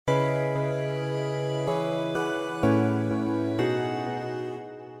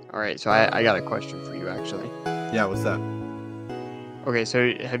All right, so I got a question for you actually. Yeah, what's that? Okay,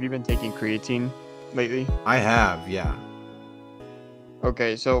 so have you been taking creatine lately? I have, yeah.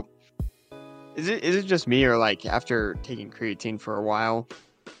 Okay, so is it just me or like after taking creatine for a while,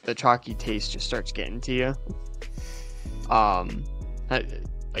 the chalky taste just starts getting to you? Um, how,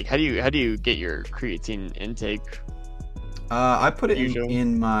 like how do you get your creatine intake I put it usually?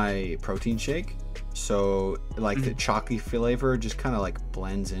 in my protein shake. So, like, the Mhm. chalky flavor just kind of like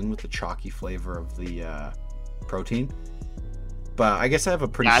blends in with the chalky flavor of the protein. But I guess I have a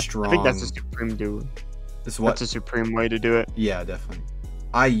pretty Yeah, I think that's a strong. supreme do. This That's what? a supreme way to do it. Yeah, definitely.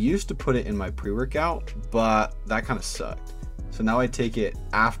 I used to put it in my pre-workout, but that kind of sucked. So now I take it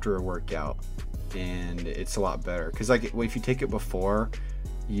after a workout, and it's a lot better. Because like if you take it before,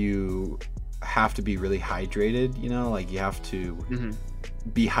 you have to be really hydrated. You know, like you have to Hmm.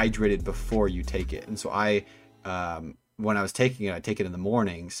 be hydrated before you take it. And so when I was taking it, I take it in the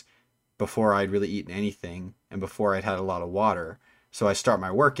mornings before I'd really eaten anything and before I'd had a lot of water. So I start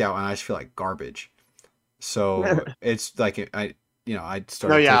my workout and I just feel like garbage. So it's like I No,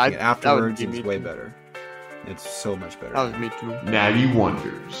 started yeah, taking it that would afterwards be and it's me way too. better. It's so much better That was now. me too. Natty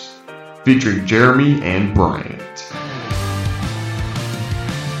Wonders, featuring Jeremy and Bryant.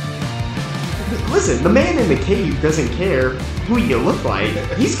 Listen, the man in the cave doesn't care who you look like.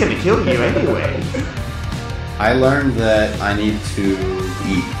 He's gonna kill you anyway. I learned that I need to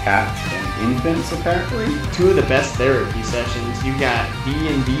eat cats and infants, apparently. Two of the best therapy sessions. You got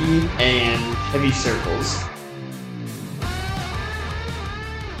D&D and heavy circles.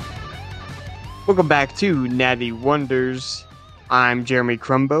 Welcome back to Natty Wonders. I'm Jeremy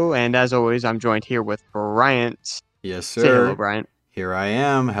Crumbo, and as always, I'm joined here with Bryant. Yes, Say hello, sir. Bryant. Here I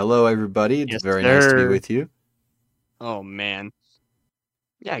am. Hello, everybody. It's Yes, very nice to be sir. with you. Oh man,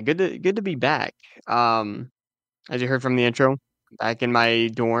 yeah, good to be back. As you heard from the intro, back in my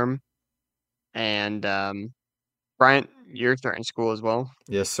dorm, and Bryant, you're starting school as well.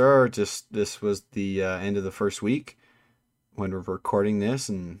 Yes, sir. Just this was the end of the first week when we're recording this,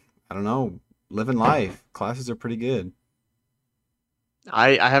 and I don't know, living life. Classes are pretty good.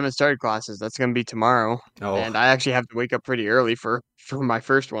 I haven't started classes. That's gonna be tomorrow, Oh, and I actually have to wake up pretty early for my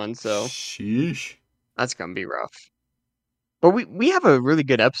first one, so sheesh. that's gonna be rough. But we have a really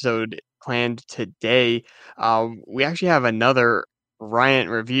good episode planned today. We actually have another Bryant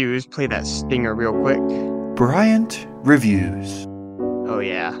reviews. Play that stinger real quick. Bryant reviews. Oh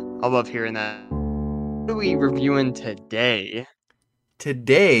yeah, I love hearing that. What are we reviewing today?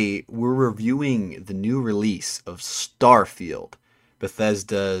 Today, we're reviewing the new release of Starfield,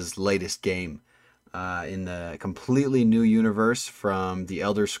 Bethesda's latest game, in the completely new universe from the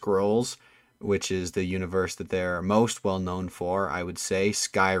Elder Scrolls, which is the universe that they're most well known for, I would say.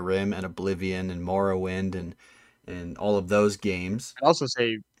 Skyrim and Oblivion and Morrowind and all of those games. I'd also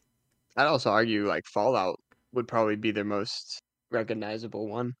say I'd also argue like Fallout would probably be their most recognizable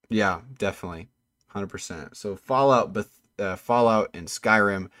one. Yeah, definitely. 100%. So Fallout and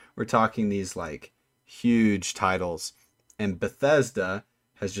Skyrim, we're talking these like huge titles. And Bethesda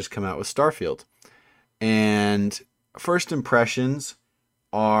has just come out with Starfield. And first impressions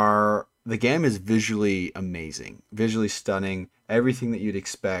are the game is visually amazing, visually stunning, everything that you'd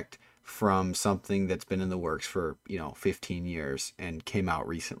expect from something that's been in the works for, 15 years and came out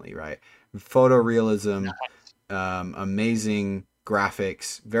recently, right? Photorealism, amazing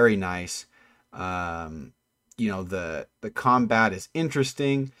graphics, very nice. The combat is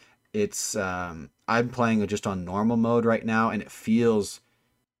interesting. It's I'm playing just on normal mode right now, and it feels,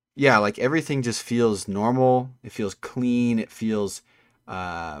 yeah, like everything just feels normal. It feels clean.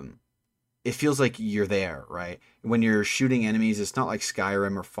 Um, it feels like you're there, right? When you're shooting enemies, it's not like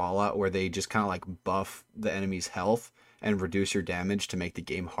Skyrim or Fallout where they just kind of like buff the enemy's health and reduce your damage to make the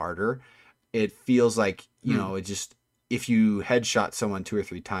game harder. It feels like, Hmm. it just, if you headshot someone 2 or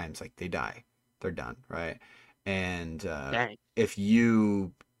 3 times, like they die, they're done, right? And Dang. if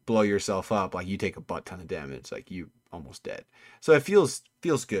you blow yourself up, like you take a butt ton of damage, like you almost dead. So it feels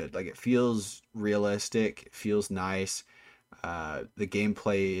good, like it feels realistic, it feels nice. The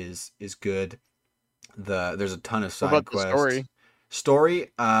gameplay is good. There's a ton of What side about the quests. story?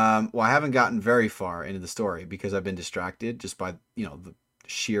 Story, well, I haven't gotten very far into the story because I've been distracted just by the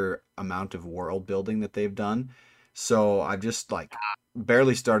sheer amount of world building that they've done. So I've just like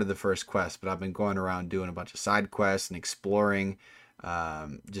barely started the first quest, but I've been going around doing a bunch of side quests and exploring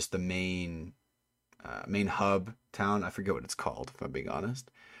just the main hub town. I forget what it's called, if I'm being honest.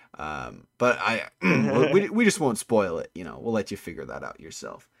 But we just won't spoil it. We'll let you figure that out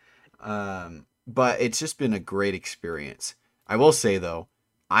yourself. But it's just been a great experience. I will say though,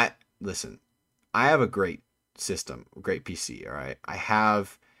 listen. I have a great system, a great PC. All right, I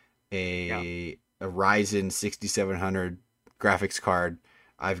have a Ryzen 6700 graphics card.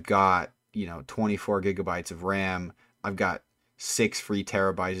 I've got, 24 gigabytes of RAM. I've got 6 free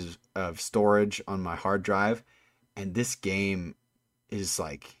terabytes of storage on my hard drive. And this game is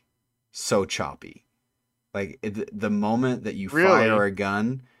like so choppy. Like the moment that you Really? fire a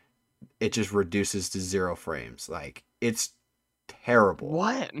gun, it just reduces to 0 frames. Like it's terrible.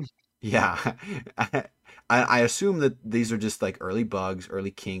 What? Yeah. I assume that these are just like early bugs,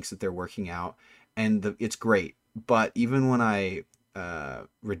 early kinks that they're working out, and it's great. But even when I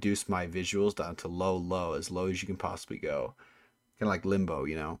reduce my visuals down to low, as low as you can possibly go, kind of like limbo,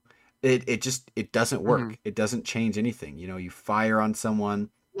 it doesn't Hmm. work. It doesn't change anything. You fire on someone,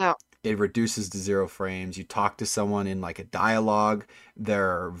 Now, it reduces to 0 frames. You talk to someone in like a dialogue,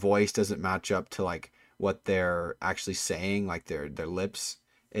 their voice doesn't match up to like what they're actually saying, like their lips.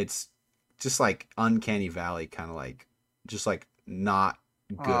 It's just like uncanny valley, kind of like just like not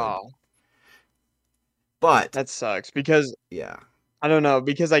good. oh, But that sucks because yeah, I don't know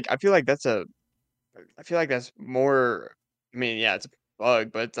because like I feel like that's more. I mean, yeah, it's a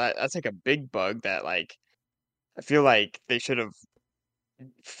bug, but that's like a big bug that like I feel like they should have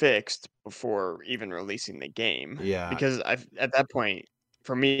fixed before even releasing the game yeah, because at that point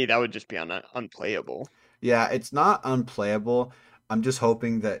for me that would just be unplayable. yeah. It's not unplayable. I'm just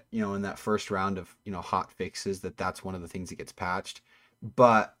hoping that in that first round of hot fixes that's one of the things that gets patched.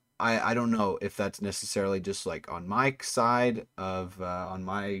 But I don't know if that's necessarily just like on my side of on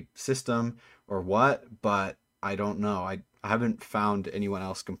my system or what. But I don't know. I haven't found anyone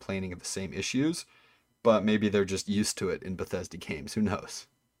else complaining of the same issues. But maybe they're just used to it in Bethesda games. Who knows?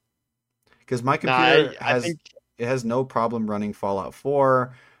 Because my Nah, computer I has think it has no problem running Fallout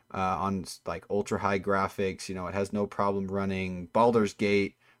 4 on like ultra high graphics. It has no problem running Baldur's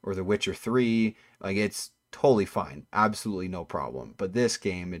Gate or The Witcher 3. Like it's totally fine, absolutely no problem. But this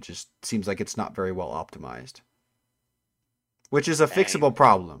game, it just seems like it's not very well optimized, which is a dang. fixable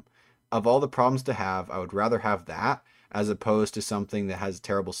problem. Of all the problems to have, I would rather have that as opposed to something that has a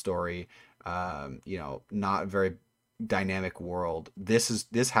terrible story, not very dynamic world.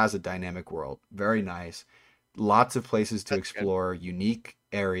 This has a dynamic world, very nice, lots of places to That's good. explore, unique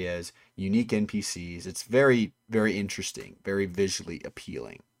areas, unique NPCs. It's very very interesting, very visually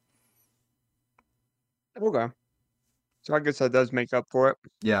appealing. Okay. So I guess that does make up for it.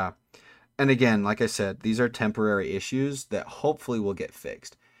 Yeah. And again, like I said, these are temporary issues that hopefully will get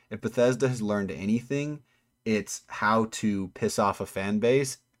fixed. If Bethesda has learned anything, it's how to piss off a fan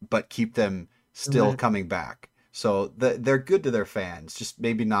base, but keep them still coming back. So they're good to their fans, just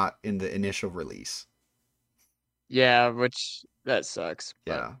maybe not in the initial release. Yeah, which that sucks,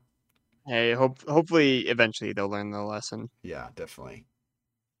 but Yeah, hey, hopefully eventually they'll learn the lesson. yeah, definitely.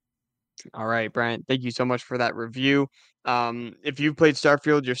 All right, Brian, thank you so much for that review. If you've played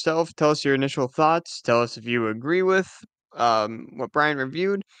Starfield yourself, tell us your initial thoughts. Tell us if you agree with what Brian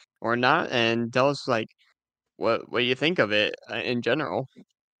reviewed or not, and tell us like what you think of it in general.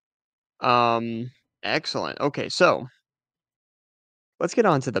 Um, Excellent. Okay, so let's get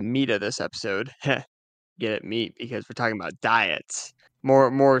on to the meat of this episode. Get it, meat, because we're talking about diets.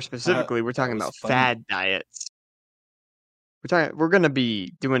 More specifically, we're That talking was about funny. fad diets. We're gonna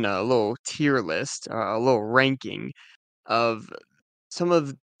be doing a little tier list, a little ranking of some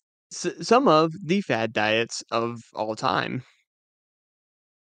of some of the fad diets of all time.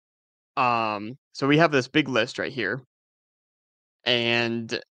 So we have this big list right here,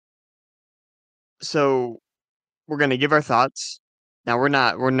 and so we're gonna give our thoughts. Now we're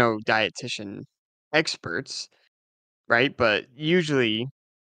no dietitian experts, right? But usually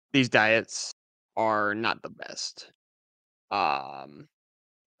these diets are not the best. Um,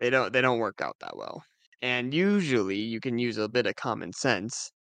 they don't work out that well, and usually you can use a bit of common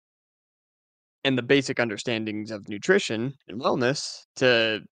sense and the basic understandings of nutrition and wellness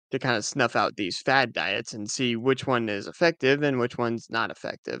to kind of snuff out these fad diets and see which one is effective and which one's not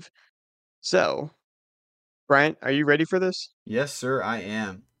effective. So, Brian, are you ready for this? Yes, sir, I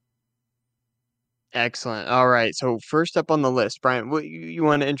am. Excellent. All right. So first up on the list, Brian, what you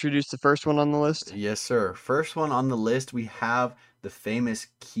want to introduce the first one on the list? Yes, sir. First one on the list, we have the famous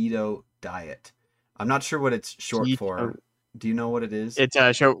keto diet. I'm not sure what it's short Keto. for. Do you know what it is? It's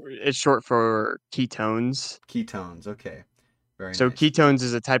short for ketones. Ketones. Okay. Very So nice. ketones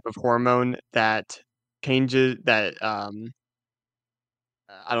is a type of hormone that changes that I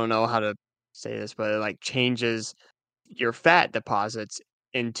don't know how to say this, but it like changes your fat deposits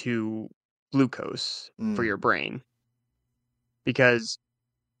into glucose for Mm, your brain. Because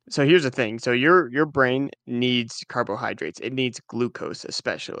so here's the thing. So your brain needs carbohydrates. It needs glucose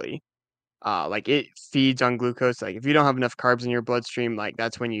especially. Like it feeds on glucose. Like if you don't have enough carbs in your bloodstream, like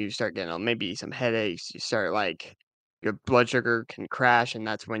that's when you start getting maybe some headaches. You start like your blood sugar can crash, and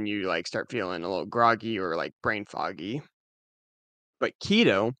that's when you like start feeling a little groggy or like brain foggy. But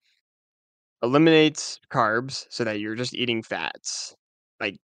keto eliminates carbs so that you're just eating fats.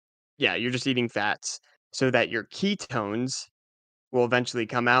 Like, yeah, you're just eating fats so that your ketones will eventually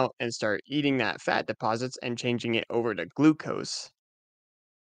come out and start eating that fat deposits and changing it over to glucose.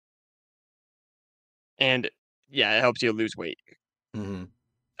 And yeah, it helps you lose weight, Mm-hmm.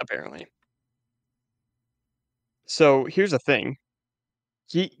 apparently. So here's the thing.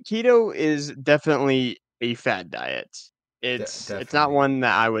 Keto is definitely a fad diet. It's not Definitely. one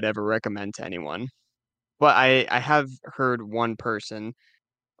that I would ever recommend to anyone. But I have heard one person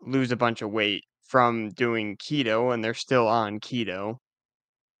lose a bunch of weight from doing keto and they're still on keto.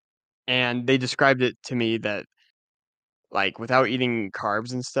 And they described it to me that like without eating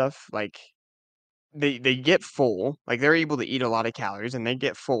carbs and stuff, like they get full, like they're able to eat a lot of calories and they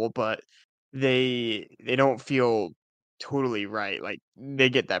get full, but they don't feel totally right. Like they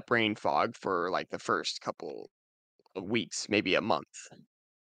get that brain fog for like the first couple of weeks, maybe a month,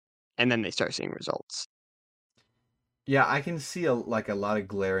 and then they start seeing results. Yeah, I can see a lot of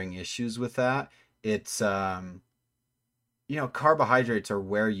glaring issues with that. It's carbohydrates are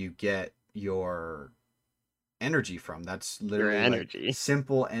where you get your energy from. That's Your literally like energy.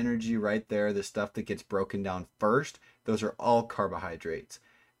 simple energy right there. The stuff that gets broken down first, those are all carbohydrates.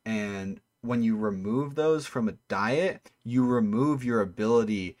 And when you remove those from a diet, you remove your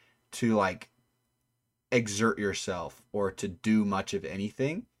ability to like exert yourself or to do much of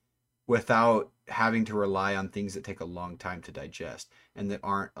anything without having to rely on things that take a long time to digest and that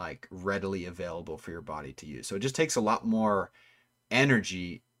aren't like readily available for your body to use. So it just takes a lot more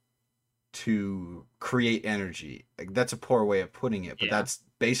energy to create energy. Like, that's a poor way of putting it, but Yeah. that's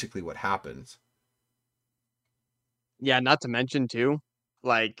basically what happens. Yeah, not to mention too,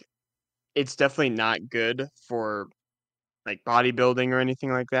 like it's definitely not good for like bodybuilding or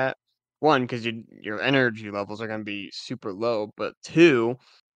anything like that. One, because your energy levels are going to be super low, but two,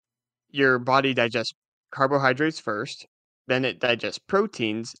 your body digests carbohydrates first, then it digests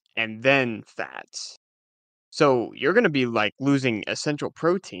proteins and then fats. So you're going to be like losing essential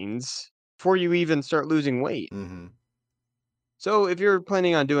proteins before you even start losing weight. Mm-hmm. So if you're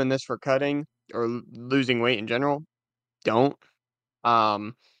planning on doing this for cutting or losing weight in general, don't.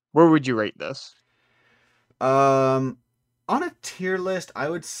 Um, where would you rate this? Um, on a tier list, I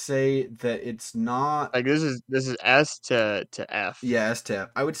would say that it's not. Like this is S to F. Yeah,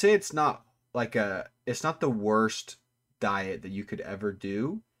 STEP. I would say it's not it's not the worst diet that you could ever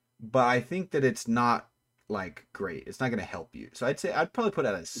do, but I think that it's not like great. It's not going to help you. So I'd probably put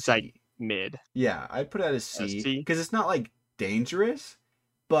it as It's like C. mid. Yeah, I'd put it as S C T. because it's not like dangerous,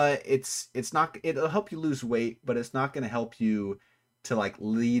 but it's not. It'll help you lose weight, but it's not going to help you to like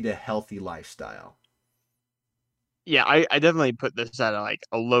lead a healthy lifestyle. Yeah, I definitely put this at like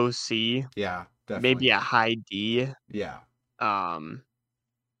a low C, Yeah, maybe definitely. a high D. Yeah. Um,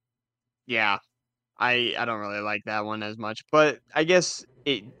 yeah, I don't really like that one as much, but I guess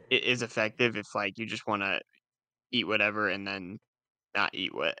it is effective if like you just want to eat whatever and then not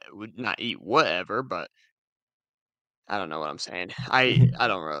eat whatever, but I don't know what I'm saying. I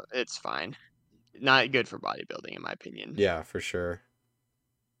don't really, it's fine. Not good for bodybuilding in my opinion. Yeah, for sure.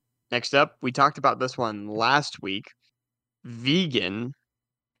 Next up, we talked about this one last week. Vegan.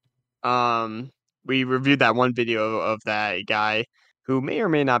 Um, we reviewed that one video of that guy who may or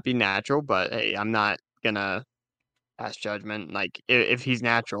may not be natural, but hey, I'm not gonna pass judgment. Like if he's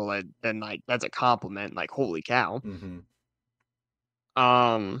natural, then like that's a compliment. Like holy cow. Mm-hmm.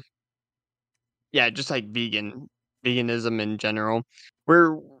 Um, yeah, just like veganism in general.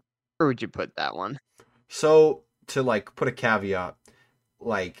 Where would you put that one? So to like put a caveat,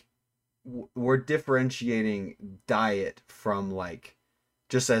 like we're differentiating diet from like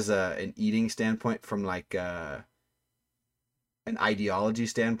just as an eating standpoint from like an ideology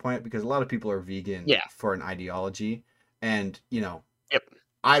standpoint because a lot of people are vegan Yeah. for an ideology and Yep.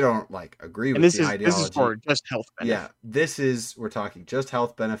 I don't like agree And with this the is ideology. for just health Yeah, benefit. we're talking just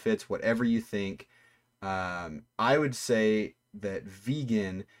health benefits, whatever you think. I would say that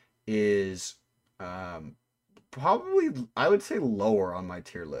vegan is um, probably I would say lower on my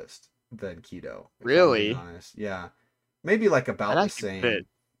tier list than keto, if I'm being Really? honest. Yeah, maybe like I'd about the actually put it. same.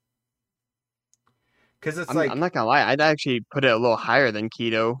 Because it's I'm like, not gonna lie. I'd actually put it a little higher than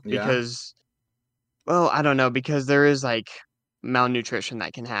keto yeah, because, well, I don't know, because there is like malnutrition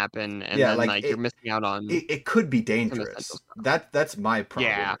that can happen, and yeah, then like like you're missing out on it could be some essential dangerous. stuff. That's my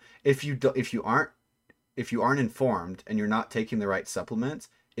Yeah. problem. If you aren't informed and you're not taking the right supplements,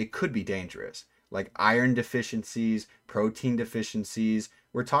 it could be dangerous. Like iron deficiencies, protein deficiencies.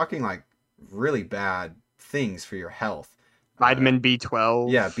 We're talking like really bad things for your health. Vitamin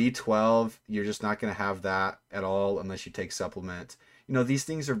B12. Yeah, B12, you're just not going to have that at all unless you take supplements. These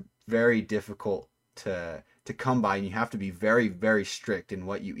things are very difficult to come by, and you have to be very, very strict in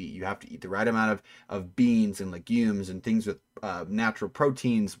what you eat. You have to eat the right amount of beans and legumes and things with natural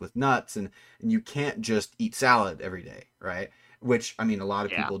proteins, with nuts, and you can't just eat salad every day, right? Which, I mean, a lot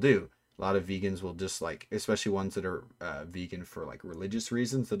of Yeah. people do. A lot of vegans will just like, especially ones that are vegan for like religious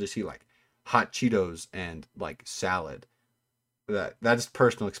reasons, they'll just eat like hot Cheetos and like salad. That's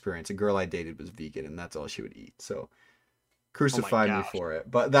personal experience. A girl I dated was vegan, and that's all she would eat. So crucified me gosh. for it,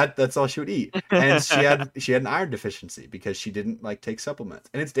 but that's all she would eat. And she had an iron deficiency because she didn't like take supplements,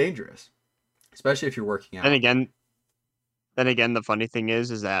 and it's dangerous, especially if you're working out. Then again, the funny thing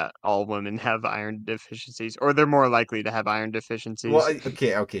is that all women have iron deficiencies, or they're more likely to have iron deficiencies. Well,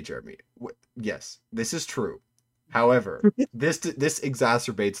 okay, Jeremy. Yes, this is true. However, this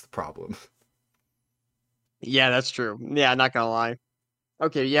exacerbates the problem. Yeah, that's true. Yeah, not gonna lie.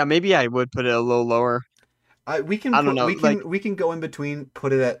 Okay, yeah, maybe I would put it a little lower. We can I don't know, like we can go in between,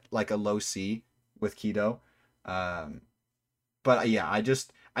 put it at like a low C with keto. But yeah,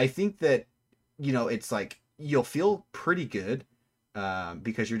 I think that it's like you'll feel pretty good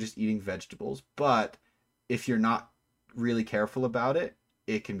because you're just eating vegetables, but if you're not really careful about it,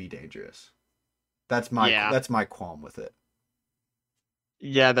 it can be dangerous. That's my qualm with it.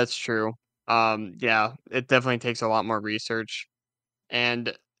 yeah, that's true. Yeah, it definitely takes a lot more research,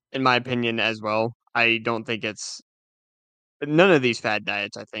 and in my opinion as well, I don't think it's none of these fad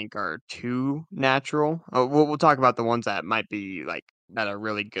diets I think are too natural. We'll talk about the ones that might be like that are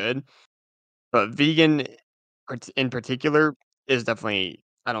really good, but vegan in particular is definitely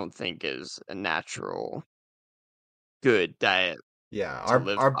I don't think is a natural good diet Yeah, to our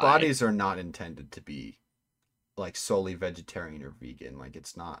live our by. bodies are not intended to be like solely vegetarian or vegan. Like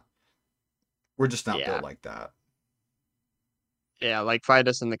it's not. We're just not built Yeah, like that. yeah, like fight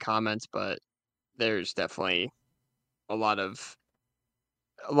us in the comments, but there's definitely a lot of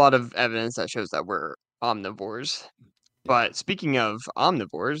evidence that shows that we're omnivores. Yeah. But speaking of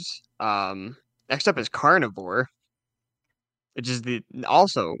omnivores, next up is carnivore, which is the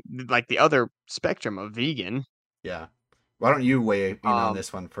also like the other spectrum of vegan. Yeah. Why don't you weigh in on Um,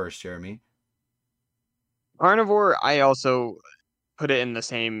 this one first, Jeremy? carnivore, I also put it in the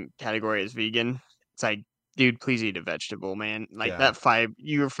same category as vegan. It's like, dude, please eat a vegetable, man. Like Yeah. that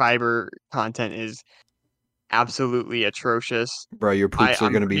your fiber content is absolutely atrocious. Bro, your poops are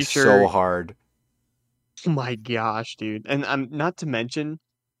I'm gonna be pretty so sure. hard. Oh my gosh, dude, and I'm not to mention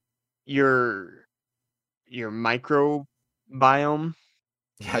your microbiome.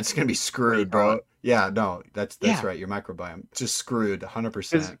 Yeah, it's gonna be What do you screwed, call bro. it? Yeah, no, that's Yeah, right. Your microbiome just screwed because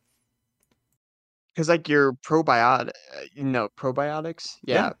 100%. like your probiotics.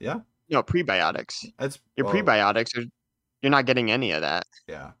 Yeah, Yeah, yeah. no prebiotics. That's Your well, prebiotics are you're not getting any of that,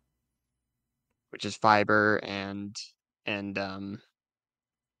 yeah. which is fiber and yeah,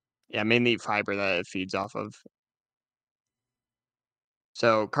 mainly fiber that it feeds off of.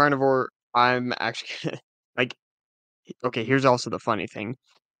 So carnivore, I'm actually like okay. Here's also the funny thing.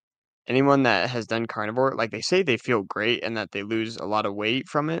 Anyone that has done carnivore, like they say they feel great and that they lose a lot of weight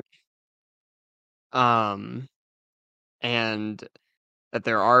from it. Um, and that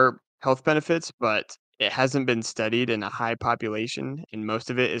there are health benefits, but it hasn't been studied in a high population, and most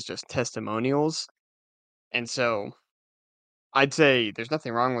of it is just testimonials. And so I'd say there's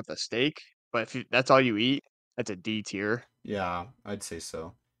nothing wrong with a steak, but if that's all you eat, that's a D tier. Yeah, I'd say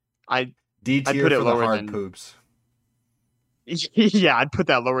so. I D I'd tier put it for the lower hard than poops. yeah, I'd put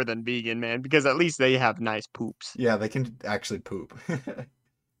that lower than vegan, man, because at least they have nice poops. Yeah, they can actually poop. Do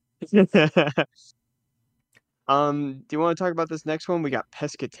you want to talk about this next one? We got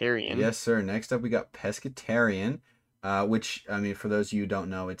pescatarian. Yes, sir. Next up, we got pescatarian, which I mean, for those of you who don't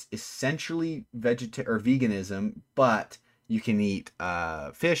know, it's essentially or veganism, but you can eat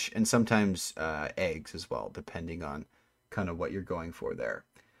fish and sometimes eggs as well, depending on kind of what you're going for there.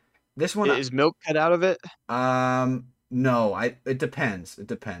 This one, Is milk cut out of it? no, it depends. It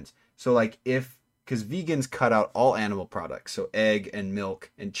depends. So like because vegans cut out all animal products, so egg and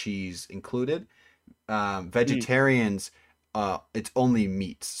milk and cheese included. Vegetarians, it's only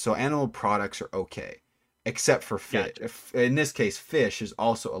meats, so animal products are okay, except for fish. Gotcha. In this case, fish is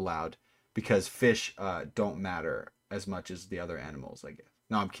also allowed because fish don't matter as much as the other animals, I guess.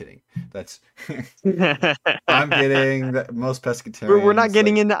 No, I'm kidding. That's I'm kidding. Most We're not pescatarians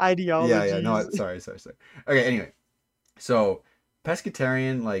getting like into yeah. No, ideologies. sorry. Okay, anyway, so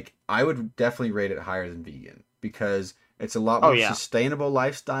pescatarian, like I would definitely rate it higher than vegan because It's a lot Oh more yeah. sustainable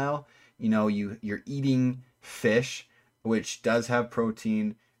lifestyle. You know, you're eating fish, which does have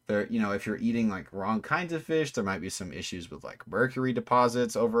protein. There, you know, if you're eating like wrong kinds of fish, there might be some issues with like mercury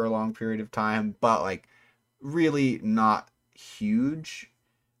deposits over a long period of time, but like really not huge.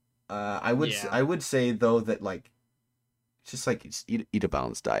 Yeah. I would say though that like just like eat a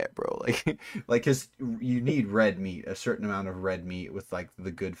balanced diet, bro. Like cuz you need red meat, a certain amount of red meat with like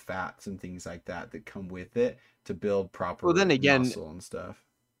the good fats and things like that that come with it to build Well, proper muscle and stuff.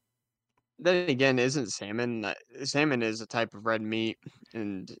 then again, isn't salmon is a type of red meat,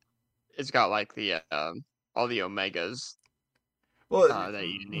 and it's got like the all the omegas Well, that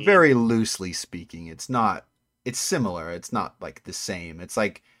you need. very loosely speaking, it's not it's similar. It's not like the same. It's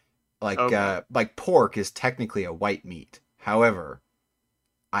Okay. like pork is technically a white meat. However,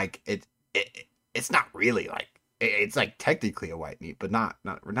 like it's not really like it's like technically a white meat, but not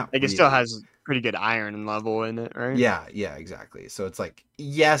Like it still really. has pretty good iron level in it, right? Yeah, yeah, exactly. So it's like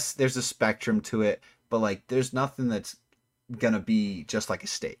yes, there's a spectrum to it, but like there's nothing that's gonna be just like a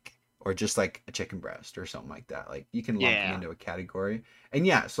steak or just like a chicken breast or something like that. Like you can lump them Yeah. into a category. And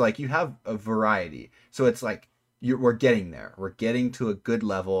yeah, so like you have a variety. So it's like we're getting there. We're getting to a good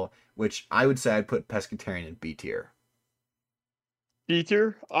level, which I would say I'd put pescatarian in B tier. B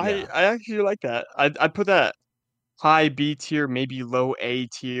tier? Yeah. I actually like that. I'd put that high B tier, maybe low A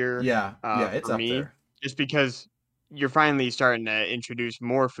tier, Yeah. Yeah, it's for up me, there. just because you're finally starting to introduce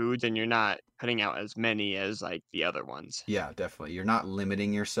more foods and you're not putting out as many as like the other ones. Yeah, definitely. You're not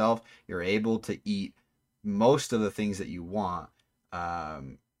limiting yourself. You're able to eat most of the things that you want.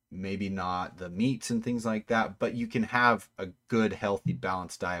 Um, Maybe not the meats and things like that, but you can have a good, healthy,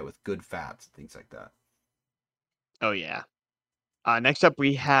 balanced diet with good fats and things like that. Oh yeah. Next up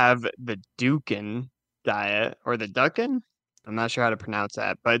we have the Dukin diet or the Dukin. I'm not sure how to pronounce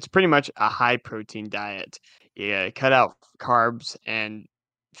that, but it's pretty much a high protein diet. Yeah, cut out carbs and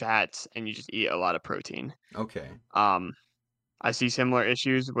fats, and you just eat a lot of protein. Okay. Um, I see similar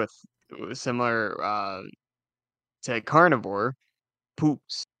issues with similar to carnivore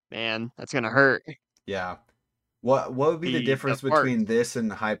poops. Man, that's gonna hurt. Yeah. What would be the The difference farts. between this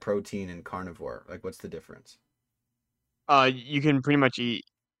and high protein and carnivore? Like what's the difference? You can pretty much eat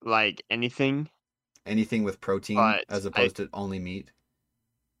like anything, Anything with protein but as I opposed to only meat?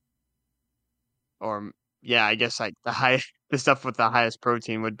 or yeah, I guess like the stuff with the highest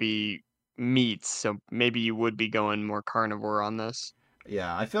protein would be meats. So maybe you would be going more carnivore on this.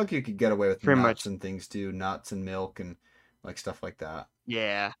 Yeah, I feel like you could get away with Pretty nuts much, and things too, nuts and milk and like stuff like that.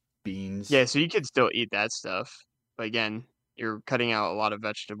 yeah, Beans. yeah. So you could still eat that stuff, but again, you're cutting out a lot of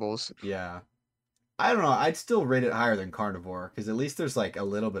vegetables. Yeah. I don't know. I'd still rate it higher than carnivore because at least there's like a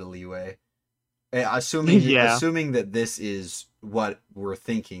little bit of leeway. Yeah, Assuming that this is what we're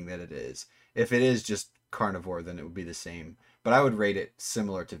thinking that it is. If it is just carnivore, then it would be the same. But I would rate it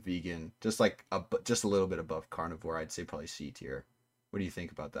similar to vegan, just like just a little bit above carnivore. I'd say probably C tier. What do you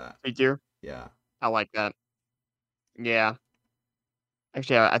think about that? right there. Yeah. I like that. Yeah,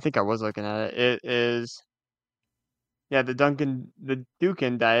 actually, I think I was looking at it. It is yeah, the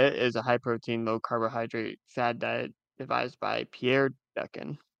Dukin diet is a high protein, low carbohydrate, fat diet devised by Pierre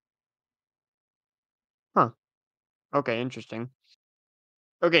Dukin. Huh. Okay, interesting.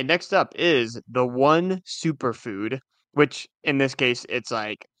 Okay, next up is the one superfood, which in this case, it's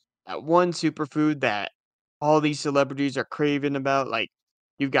like that one superfood that all these celebrities are craving about. Like,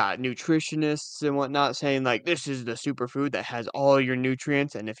 you've got nutritionists and whatnot saying, like, this is the superfood that has all your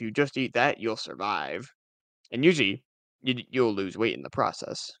nutrients, and if you just eat that, you'll survive. And usually, you'll lose weight in the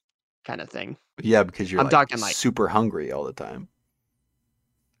process, kind of thing. Yeah, because you're I'm like talking like, super hungry all the time.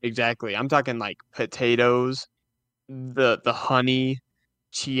 exactly. I'm talking like potatoes, the honey,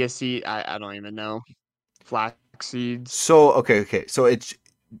 chia seed. I don't even know. Flax seeds. So okay. So it's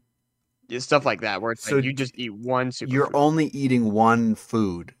Yeah, stuff like that, where it's like so you just eat one you're superfood. only eating one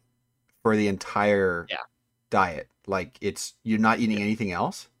food for the entire Yeah, diet. Like it's you're not yeah. eating anything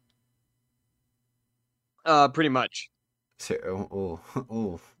else. Pretty much. So,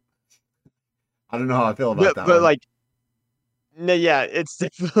 oh. I don't know how I feel about that But one. like, no, yeah, it's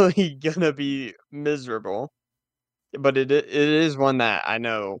definitely gonna be miserable. But it is one that I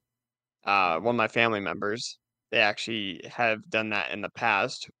know. One of my family members, they actually have done that in the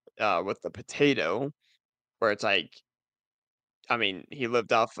past. With the potato, where it's like, I mean, he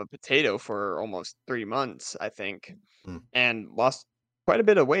lived off a potato for almost 3 months, I think, Hmm. and lost quite a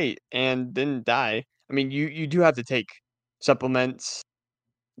bit of weight and didn't die. I mean, you do have to take supplements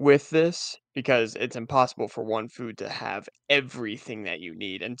with this because it's impossible for one food to have everything that you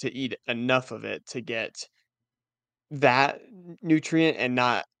need and to eat enough of it to get that nutrient and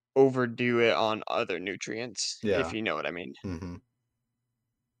not overdo it on other nutrients, Yeah. if you know what I mean. Mm-hmm.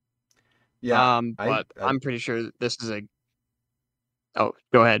 Yeah. But I I'm pretty sure this is a. Oh,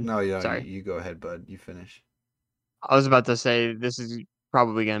 go ahead. no, yeah, Sorry. you go ahead, bud. You finish. I was about to say this is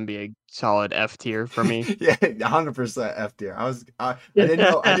probably going to be a solid F tier for me. Yeah, 100% F tier. I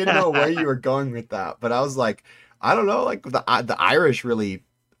didn't know where you were going with that, but I was like, I don't know, like the Irish really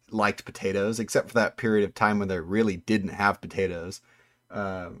liked potatoes, except for that period of time when they really didn't have potatoes.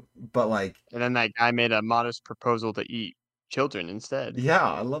 But like, And then that guy made a modest proposal to eat children instead. yeah,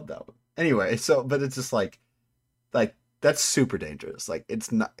 I love that one. Anyway, so but it's just like that's super dangerous. Like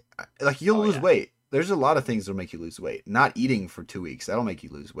it's not like you'll Oh, lose yeah. weight. There's a lot of things that'll make you lose weight. Not eating for 2 weeks, that'll make you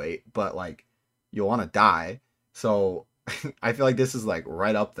lose weight, but like you'll want to die. So I feel like this is like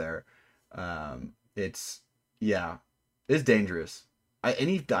right up there. It's yeah, it's dangerous.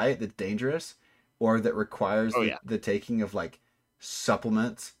 Any diet that's dangerous or that requires Oh, yeah. the taking of like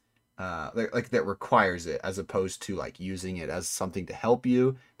supplements, like that requires it as opposed to like using it as something to help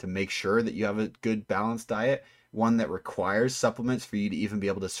you to make sure that you have a good balanced diet. One that requires supplements for you to even be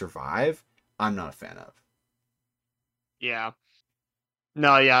able to survive, I'm not a fan of. Yeah.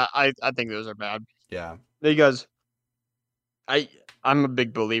 No, yeah, I think those are bad. Yeah. Because I I'm a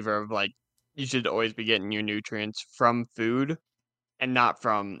big believer of like you should always be getting your nutrients from food and not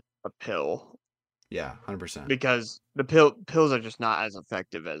from a pill Yeah, 100%. because the pills are just not as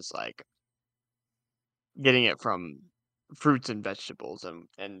effective as like getting it from fruits and vegetables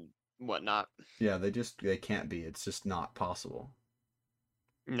and whatnot. Yeah, they can't be. It's just not possible.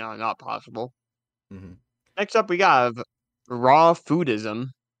 No, not possible. Hmm. Next up, we got raw foodism,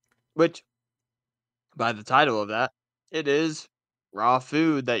 which by the title of that, it is raw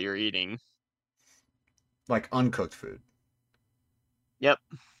food that you're eating. Like uncooked food, Yep.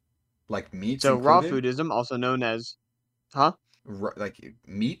 like meats So raw included, foodism, also known as, huh? like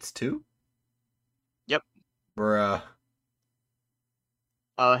meats too. Yep. Bruh.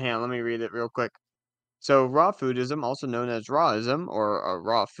 Hang on, let me read it real quick. So, raw foodism, also known as rawism or a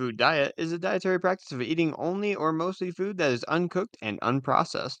raw food diet, is a dietary practice of eating only or mostly food that is uncooked and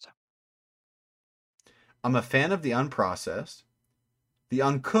unprocessed. I'm a fan of the unprocessed. The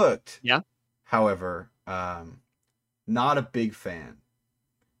uncooked, Yeah. however, not a big fan.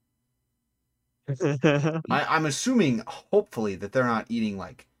 I'm assuming, hopefully, that they're not eating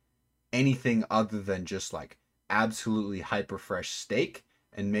like anything other than just like absolutely hyper fresh steak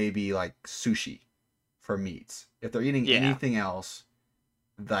and maybe like sushi for meats. If they're eating Yeah. anything else,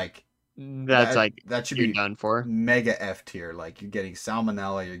 like That's like that should you're be done for. mega F tier. Like you're getting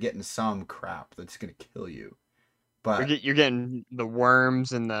salmonella, you're getting some crap that's gonna kill you. But You're getting the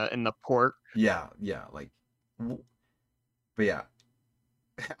worms and the pork, yeah, like, but yeah,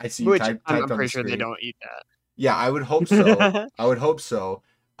 I see you which typed I'm on the pretty sure they screen. don't eat Yeah, I would hope so. I would hope so.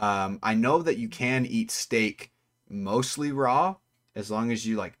 I know that you can eat steak mostly raw as long as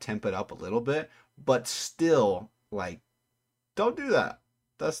you like temp it up a little bit, but still, like, don't do that.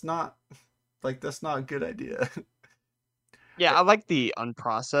 That's not that's not a good idea. Yeah, I like the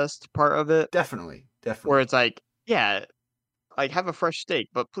unprocessed part of it, Definitely, where definitely. it's like, yeah, like have a fresh steak,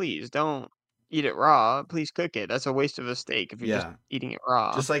 but please don't eat it raw. Please cook it. That's a waste of a steak if you're just Yeah, eating it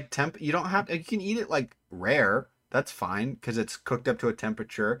raw. just like you don't have you can eat it like rare. That's fine because it's cooked up to a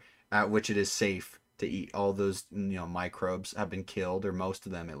temperature at which it is safe to eat. All those microbes have been killed, or most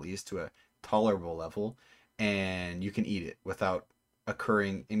of them at least, to a tolerable level, and you can eat it without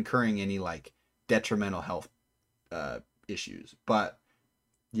incurring any like detrimental health issues. But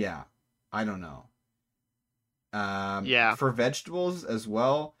yeah, I don't know. Yeah. For vegetables as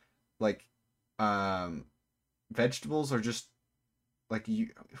well, like vegetables are just like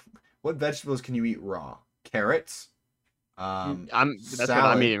what vegetables can you eat raw? Carrots. That's what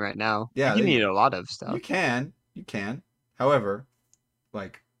I'm Salad. eating right now. Yeah, You can eat a lot of stuff. You can. However,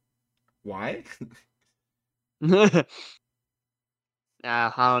 like, why?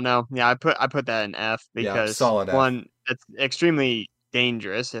 I don't know. Yeah, I put that in F Yeah, because solid F. one, it's extremely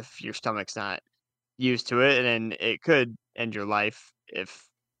dangerous if your stomach's not used to it, and it could end your life if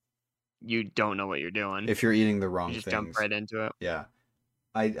you don't know what you're doing. If you're eating the You wrong just jump things. right into it. Yeah,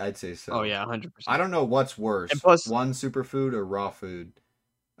 I'd say so. Oh yeah, 100%. I don't know what's worse, And plus, one superfood or raw food.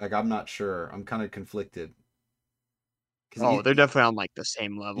 Like, I'm not sure. I'm kind of conflicted. they're definitely on like the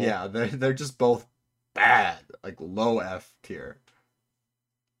same level. Yeah, they're just both bad, like low F tier.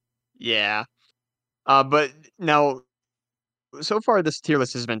 Yeah. But now, so far this tier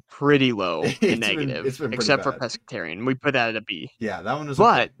list has been pretty low and negative, It's been pretty except for bad. pescatarian. We put that at a B. Yeah, that one was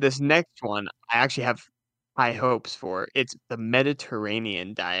But okay. this next one, I actually have high hopes for. It's the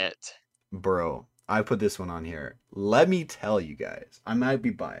Mediterranean diet. Bro, I put this one on here. Let me tell you guys, I might be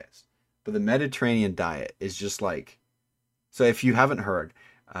biased, but the Mediterranean diet is just like, so if you haven't heard,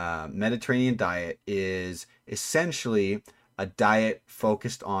 Mediterranean diet is essentially a diet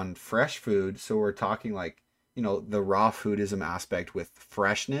focused on fresh food. So we're talking like, the raw foodism aspect with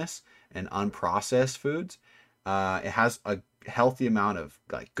freshness and unprocessed foods. It has a healthy amount of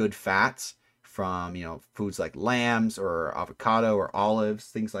like good fats from, foods like lambs or avocado or olives,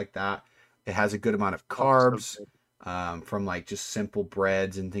 things like that. It has a good amount of Oh, so carbs good. from like just simple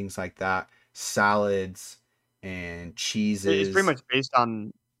breads and things like that, salads and It's pretty cheeses. much based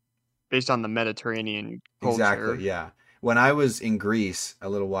on the Mediterranean Exactly, culture. yeah. When I was in Greece a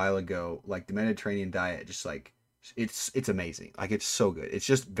little while ago, like the Mediterranean diet, just like it's amazing. Like it's so good. It's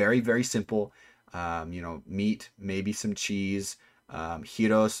just very, very simple. Meat, maybe some cheese.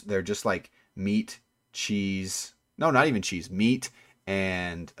 Gyros, they're just like meat, cheese. No, not even cheese. Meat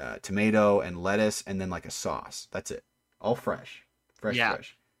and tomato and lettuce, and then like a sauce. That's it. All fresh, fresh, Yeah.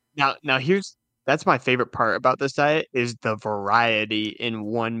 fresh. Now here's that's my favorite part about this diet is the variety in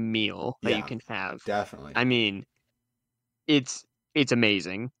one meal that you Yeah, can have. definitely. I mean, it's it's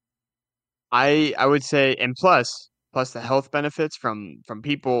amazing. I would say, and plus the health benefits from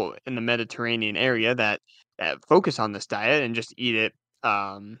people in the Mediterranean area that focus on this diet and just eat it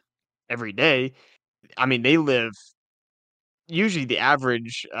um every day. I mean, they live usually the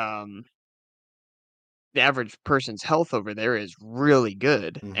average person's health over there is really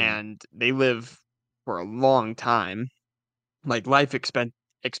good Hmm. and they live for a long time. Like life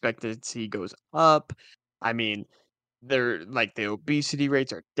expectancy goes up. I mean, they're like the obesity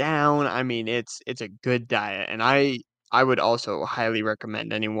rates are down. I mean, it's a good diet, and I would also highly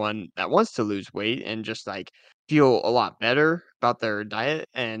recommend anyone that wants to lose weight and just like feel a lot better about their diet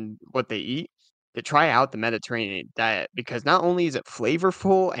and what they eat to try out the Mediterranean diet because not only is it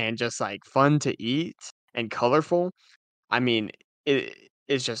flavorful and just like fun to eat and colorful, I mean,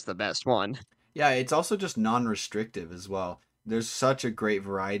 it's just the best one. Yeah, it's also just non-restrictive as well. There's such a great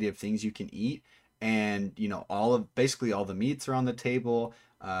variety of things you can eat, and basically all the meats are on the table.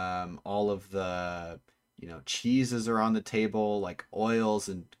 All of the cheeses are on the table, like oils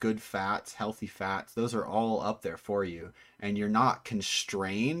and good fats, healthy fats. Those are all up there for you, and you're not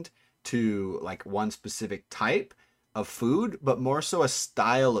constrained to like one specific type of food, but more so a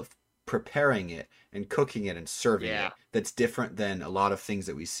style of preparing it and cooking it and serving Yeah. it that's different than a lot of things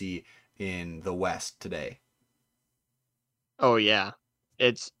that we see in the West today. Oh yeah.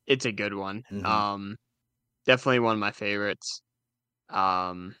 It's a good one. Hmm. Definitely one of my favorites.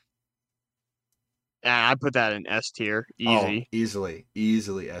 Um, and I put that in S tier, Oh, easy. easily,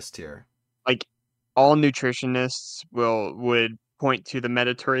 easily S tier. Like all nutritionists would point to the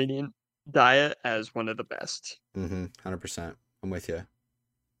Mediterranean diet as one of the best. 100%. I'm with you.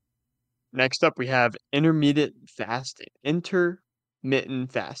 Next up, we have intermittent fasting.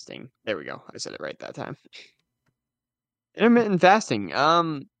 Intermittent fasting. There we go. I said it right that time. Intermittent fasting.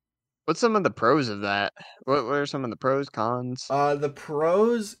 What's some of the pros of that? What are some of the pros, cons? The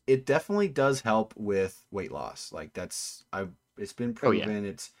pros, it definitely does help with weight loss. Like it's been Oh yeah, proven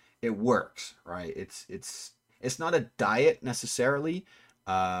it works, right? It's not a diet necessarily,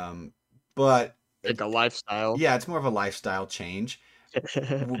 um, but like a lifestyle. yeah, it's more of a lifestyle change,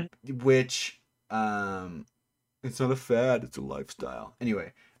 which um it's not a fad, it's a lifestyle.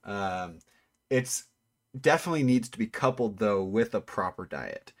 Anyway, um, it's definitely needs to be coupled though with a proper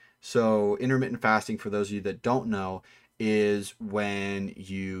diet. So intermittent fasting, for those of you that don't know, is when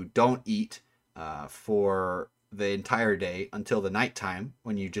you don't eat for the entire day until the nighttime,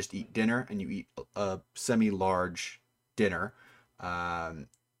 when you just eat dinner and you eat a semi-large dinner um,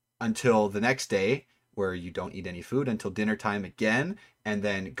 until the next day, where you don't eat any food until dinner time again, and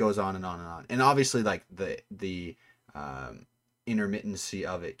then it goes on and on and on. And obviously, like the um, intermittency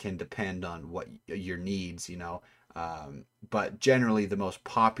of it can depend on what your needs, but generally, the most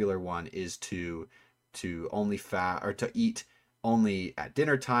popular one is to only fat or to eat only at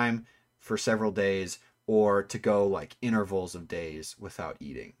dinner time for several days, or to go like intervals of days without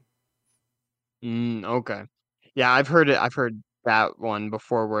eating. Okay. Yeah, I've heard it. I've heard that one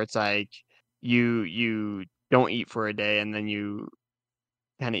before where it's like you don't eat for a day and then you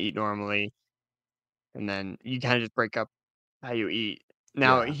kind of eat normally and then you kind of just break up how you eat.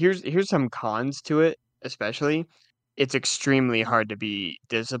 Now, Yeah, here's some cons to it, especially. It's extremely hard to be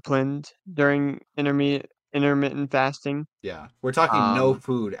disciplined during intermittent fasting. yeah. We're talking no Um,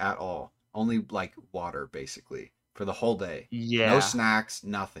 food at all, only like water basically for the whole day. No yeah, snacks,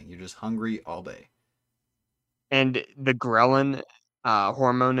 nothing. You're just hungry all day. and the ghrelin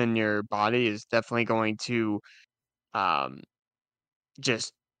hormone in your body is definitely going to um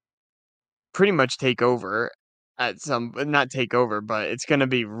just pretty much take over not take over, but it's gonna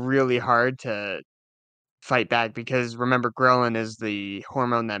be really hard to fight back because remember ghrelin is the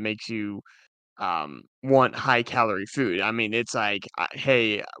hormone that makes you want high calorie food. I mean, it's like,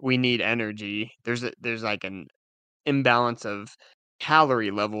 hey, we need energy. There's like an imbalance of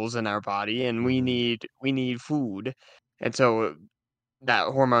calorie levels in our body, and Hmm. we need food. And so that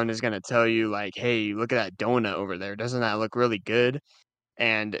hormone is going to tell you like, hey, look at that donut over there. Doesn't that look really good?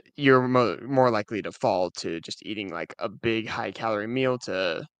 And you're more likely to fall to just eating like a big high calorie meal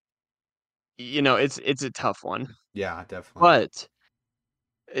to, it's a tough one. Yeah, definitely.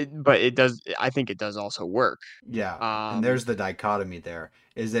 But it does, I think it does also work. Yeah, and Um there's the dichotomy there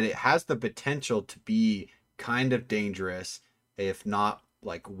is that it has the potential to be kind of dangerous if not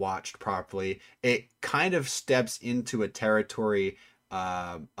like watched properly. It kind of steps into a territory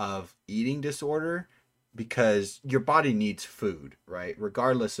of eating disorder because your body needs food, right?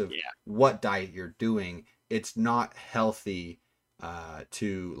 Regardless of yeah, what diet you're doing, it's not healthy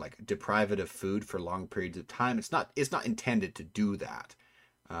to like deprive it of food for long periods of time. It's not intended to do that.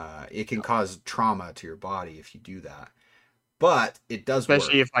 It can cause trauma to your body if you do that, but it does especially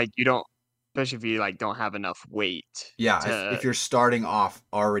work. if like you don't especially if you like don't have enough weight Yeah, if to you're starting off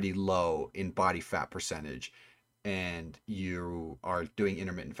already low in body fat percentage and you are doing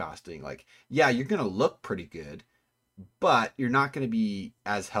intermittent fasting, like, yeah, you're going to look pretty good, but you're not going to be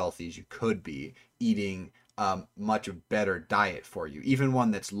as healthy as you could be eating much better diet for you, even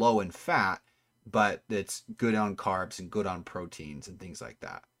one that's low in fat, but that's good on carbs and good on proteins and things like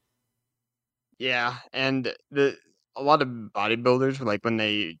that. yeah. And a lot of bodybuilders like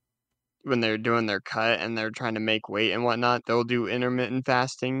when they're doing their cut and they're trying to make weight and whatnot, they'll do intermittent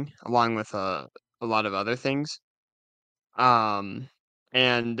fasting along with a lot of other things. Um,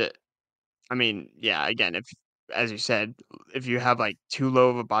 and I mean, yeah, again, if as you said, if you have like too low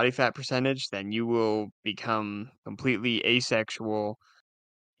of a body fat percentage, then you will become completely asexual.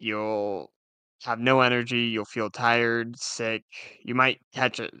 You'll have no energy. You'll feel tired, sick. You might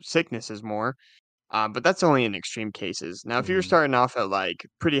catch sicknesses more. But that's only in extreme cases. Now, if you're Hmm. starting off at like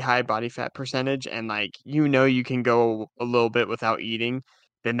pretty high body fat percentage and like you can go a little bit without eating,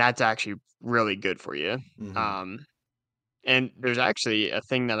 then that's actually really good for you. Hmm. Um, and there's actually a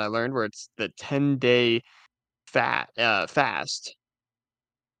thing that I learned where it's the 10-day fast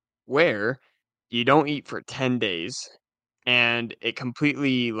where you don't eat for 10 days and it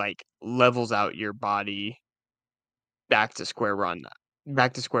completely like levels out your body back to square one.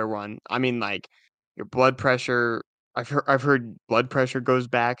 Back to square one. I mean, like your blood pressure. I've heard blood pressure goes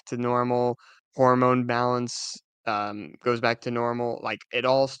back to normal. Hormone balance goes back to normal. Like it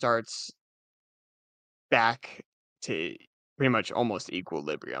all starts back to pretty much almost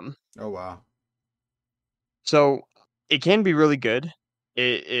equilibrium. Oh wow. So it can be really good.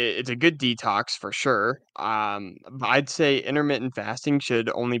 It's a good detox for sure. But I'd say intermittent fasting should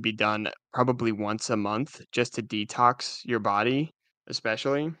only be done probably once a month just to detox your body,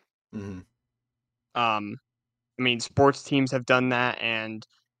 especially. Hmm. Um, I mean, sports teams have done that, and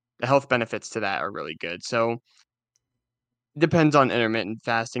the health benefits to that are really good. So depends on intermittent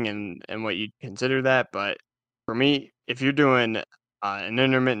fasting and what you consider that. But for me, if you're doing an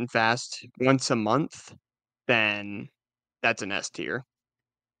intermittent fast once a month, then that's an S tier.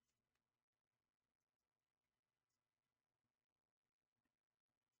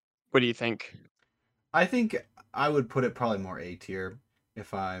 What do you think? I think I would put it probably more A tier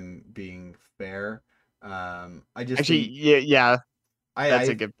if I'm being fair. I just Actually, think yeah, I, that's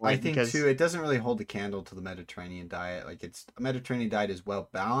a I good I point think because too it doesn't really hold a candle to the Mediterranean diet. Like it's a Mediterranean diet is well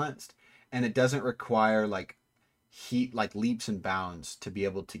balanced and it doesn't require like heat like leaps and bounds to be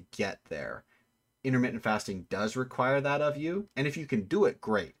able to get there. Intermittent fasting does require that of you, and if you can do it,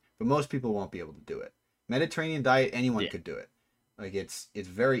 great. But most people won't be able to do it. Mediterranean diet, anyone yeah, could do it. Like it's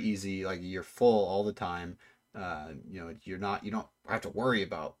very easy. Like you're full all the time. You don't have to worry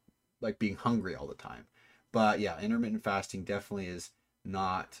about like being hungry all the time. But yeah, intermittent fasting definitely is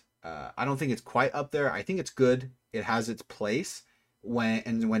not. I don't think it's quite up there. I think it's good. It has its place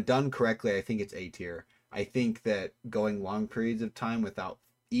when done correctly. I think it's A tier. I think that going long periods of time without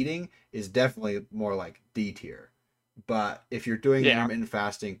eating is definitely more like D tier. But if you're doing yeah, intermittent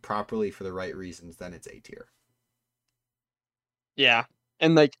fasting properly for the right reasons, then it's A tier. yeah,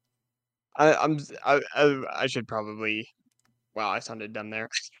 and like I should probably wow, I sounded dumb there.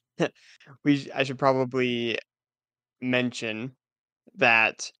 I should probably mention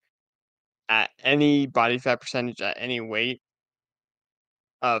that at any body fat percentage at any weight,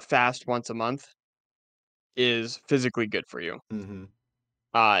 fast once a month is physically good for you. Mm-hmm.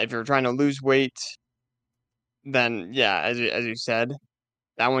 If you're trying to lose weight, then yeah, as you said,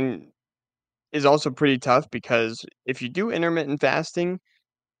 that one is also pretty tough because if you do intermittent fasting,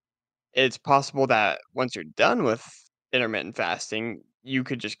 it's possible that once you're done with intermittent fasting, you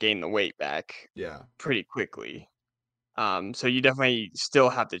could just gain the weight back Yeah. pretty quickly. So you definitely still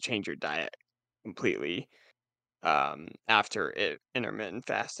have to change your diet completely after intermittent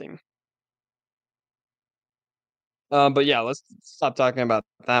fasting. But yeah, let's stop talking about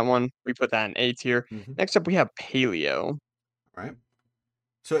that one. We put that in A tier. Hmm. Next up, we have paleo. Right.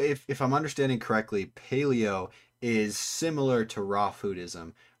 So if I'm understanding correctly, paleo is similar to raw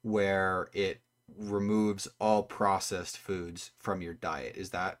foodism, where it removes all processed foods from your diet.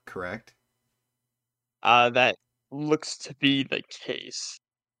 Is that correct? That looks to be the case.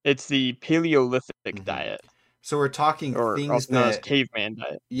 It's the Paleolithic Hmm. diet, So we're talking or things also known as that, caveman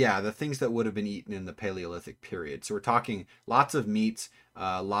diet. yeah, the things that would have been eaten in the Paleolithic period. So we're talking lots of meats,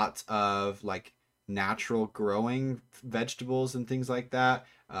 lots of like natural growing vegetables and things like that.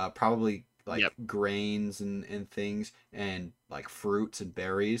 Probably like Yep. grains and things, and like fruits and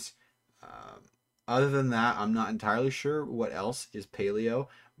berries. Um, Other than that, I'm not entirely sure what else is paleo,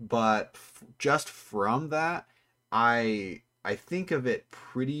 but just from that, I think of it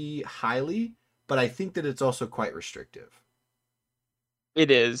pretty highly, but I think that it's also quite restrictive.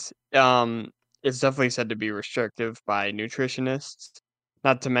 It is. It's definitely said to be restrictive by nutritionists.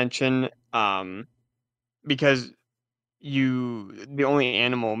 Not to mention, because the only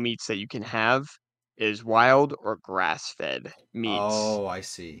animal meats that you can have is wild or grass-fed meats. Oh, I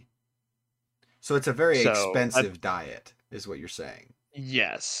see. So it's a very So that's expensive diet, is what you're saying.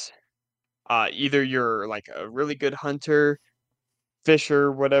 yes. Either you're like a really good hunter,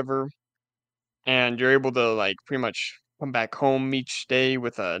 fisher, whatever, and you're able to like pretty much come back home each day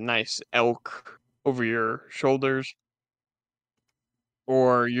with a nice elk over your shoulders,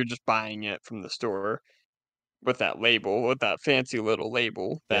 or you're just buying it from the store with that label, with that fancy little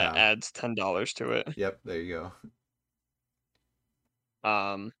label that Yeah. adds $10 to it. Yep. There you go.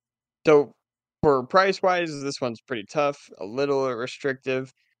 Um, so for price wise, this one's pretty tough, a little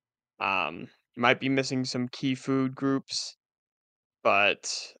restrictive. You might be missing some key food groups,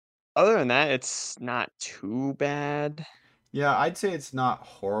 but other than that, it's not too bad. Yeah, I'd say it's not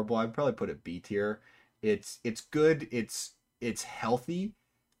horrible. I'd probably put it B tier. It's good. It's healthy,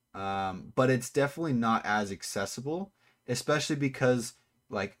 but it's definitely not as accessible, especially because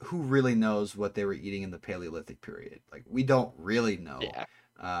like who really knows what they were eating in the Paleolithic period? Like we don't really know. Yeah.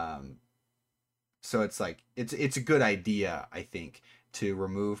 Um, so it's like it's a good idea, I think, to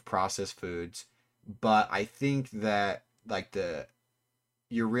remove processed foods, but I think that like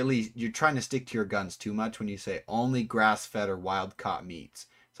you're trying to stick to your guns too much when you say only grass fed or wild caught meats.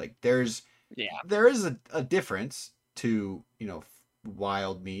 It's like Yeah. there is a difference to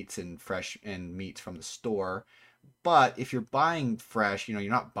wild meats and fresh and meats from the store, but if you're buying fresh, you're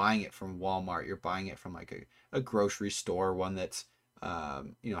not buying it from Walmart. You're buying it from like a grocery store, one that's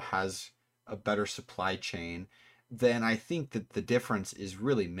has a better supply chain. Then I think that the difference is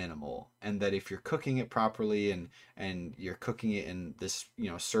really minimal, and that if you're cooking it properly and you're cooking it in this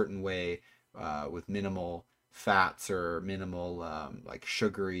certain way, with minimal fats or minimal like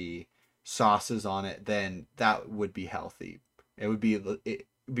sugary sauces on it, then that would be healthy. It would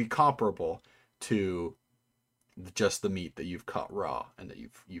be comparable to just the meat that you've cut raw and that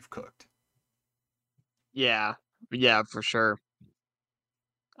you've cooked. Yeah. Yeah, for sure.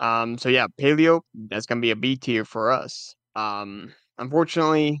 So yeah, paleo, that's gonna be a B tier for us.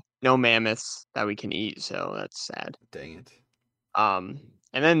 Unfortunately, no mammoths that we can eat, so that's sad. Dang it. Um,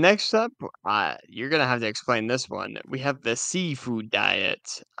 and then next up, you're gonna have to explain this one. We have the seafood diet.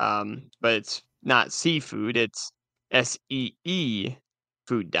 But it's not seafood, it's SEE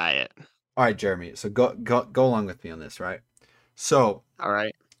food diet. All right, Jeremy. So go along with me on this, right? So All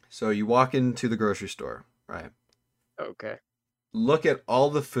right. so you walk into the grocery store, right? Okay. Look at all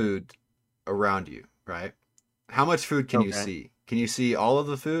the food around you, right? How much food can you Okay. see? Can you see all of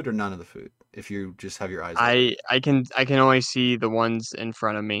the food or none of the food if you just have your eyes open? I can only see the ones in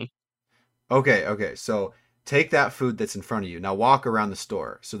front of me. Okay. So take that food that's in front of you. Now walk around the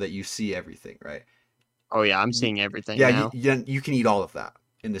store so that you see everything, right? Oh yeah, I'm You, seeing everything yeah, you, now. you can eat all of that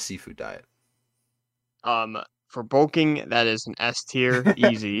in the seafood diet. For bulking, that is an S tier,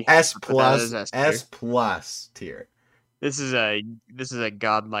 easy. S I put that as plus, S tier. S plus tier. This is a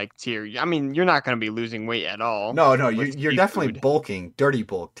godlike tier. I mean, you're not gonna be losing weight at all No, with you're definitely seafood. bulking, dirty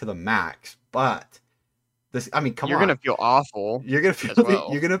bulk to the max. But this, I mean, come You're gonna on, feel awful you're gonna as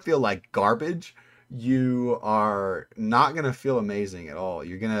you're well. gonna feel like garbage. You are not gonna feel amazing at all.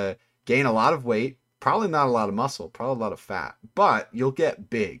 You're gonna gain a lot of weight, probably not a lot of muscle, probably a lot of fat, but you'll get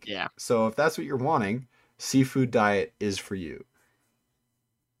big. Yeah. So if that's what you're wanting, seafood diet is for you.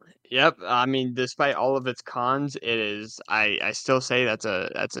 Yep. I mean, despite all of its cons, it is. I still say that's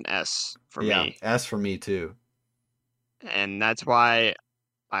an S for Yeah, me, S for me too. and that's why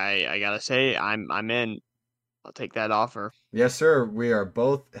I gotta say I'm in. I'll take that offer. Yes, sir. We are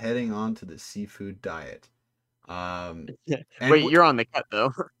both heading on to the seafood diet. Um, and Wait, you're on the cut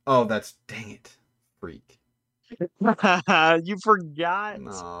though. oh, that's dang it, freak. You forgot.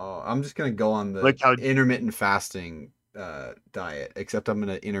 No, I'm just gonna go on the Look how intermittent fasting diet. Except I'm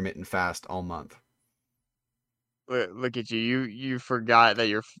gonna intermittent fast all month. look at you. You forgot that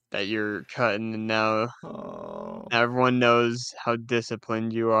you're cutting, and now Oh, everyone knows how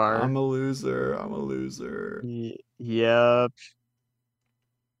disciplined you are. I'm a loser. I'm a loser. Yep.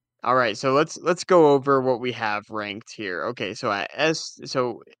 All right, so let's go over what we have ranked here. Okay, so at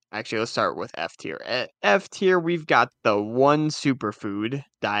so actually let's start with F tier. At F tier, we've got the one superfood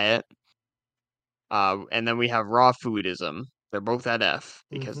diet, and then we have raw foodism. They're both at F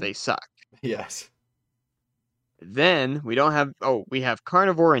because Mm-hmm. they suck. Yes. Then we don't have we have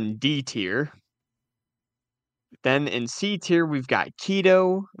carnivore in D tier. Then in C tier, we've got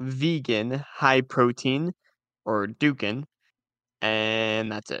keto, vegan, high protein, or Dukin,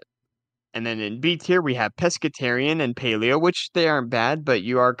 and that's it. And then in B tier, we have pescatarian and paleo, which they aren't bad, but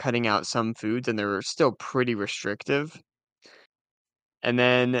you are cutting out some foods and they're still pretty restrictive. And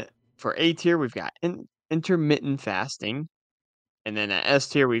then for A tier, we've got intermittent fasting. And then at S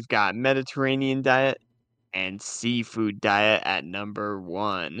tier, we've got Mediterranean diet and seafood diet at number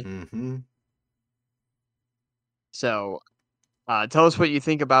 1. Mm-hmm. So tell us what you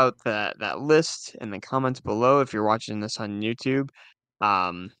think about that list in the comments below if you're watching this on YouTube.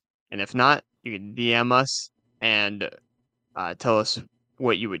 And if not, you can DM us and tell us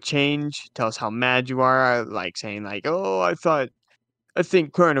what you would change. Tell us how mad you are, like saying like, "Oh, I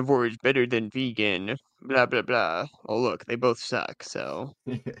think carnivore is better than vegan." Blah blah blah. Oh, look, they both suck. So,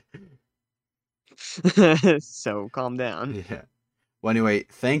 so calm down. Yeah. Well, anyway,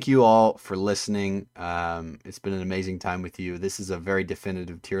 thank you all for listening. It's been an amazing time with you. This is a very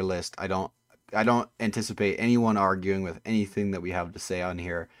definitive tier list. I don't anticipate anyone arguing with anything that we have to say on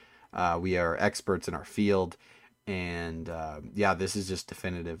here. We are experts in our field, and yeah, this is just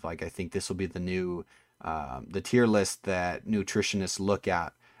definitive. Like I think this will be the tier list that nutritionists look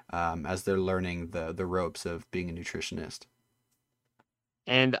at as they're learning the ropes of being a nutritionist.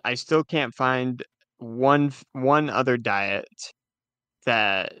 And I still can't find one other diet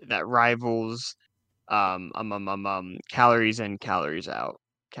that rivals calories in, calories out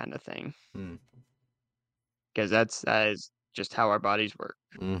kind of thing. Because that is just how our bodies work.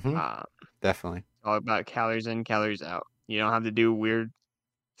 Mm-hmm. Definitely. It's all about calories in, calories out. You don't have to do weird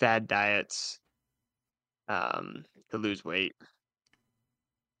fad diets to lose weight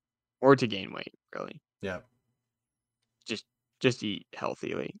or to gain weight, really. Yeah. Just eat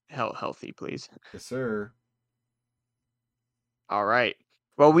healthy, please. Yes, sir. All right.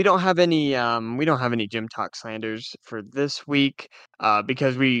 Well, we don't have any gym talk slanders for this week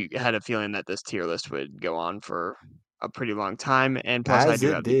because we had a feeling that this tier list would go on for a pretty long time, and plus I As do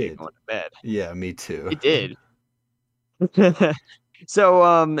it have to get did. going to bed. Yeah, me too. It did.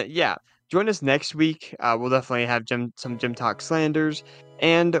 So yeah, join us next week. We'll definitely have some gym talk slanders,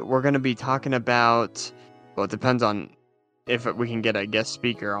 and we're gonna be talking about. Well, it depends on if we can get a guest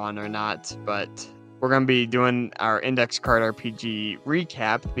speaker on or not, but we're gonna be doing our index card RPG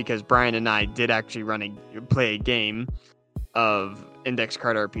recap because Brian and I did actually play a game of index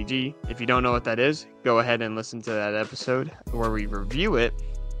card RPG. If you don't know what that is, go ahead and listen to that episode where we review it.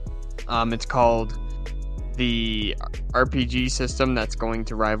 It's called the RPG system that's going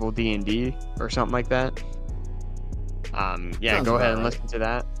to rival D&D or something like that. Yeah, Sounds go ahead about and right. listen to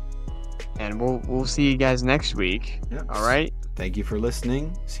that, and we'll see you guys next week. Yep. All right. Thank you for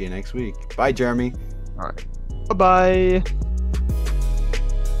listening. See you next week. Bye, Jeremy. All right. Bye-bye.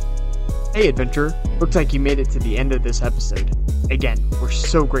 Hey, adventurer. Looks like you made it to the end of this episode. Again, we're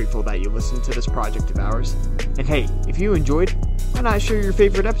so grateful that you listened to this project of ours. And hey, if you enjoyed, why not share your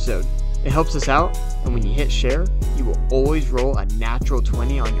favorite episode? It helps us out, and when you hit share, you will always roll a natural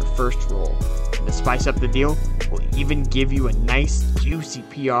 20 on your first roll. And to spice up the deal, we'll even give you a nice, juicy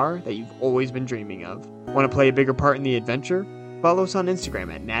PR that you've always been dreaming of. Want to play a bigger part in the adventure? Follow us on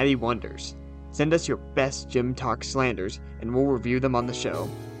Instagram at Natty Wonders. Send us your best gym talk slanders, and we'll review them on the show.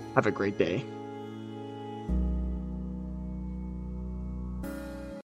 Have a great day.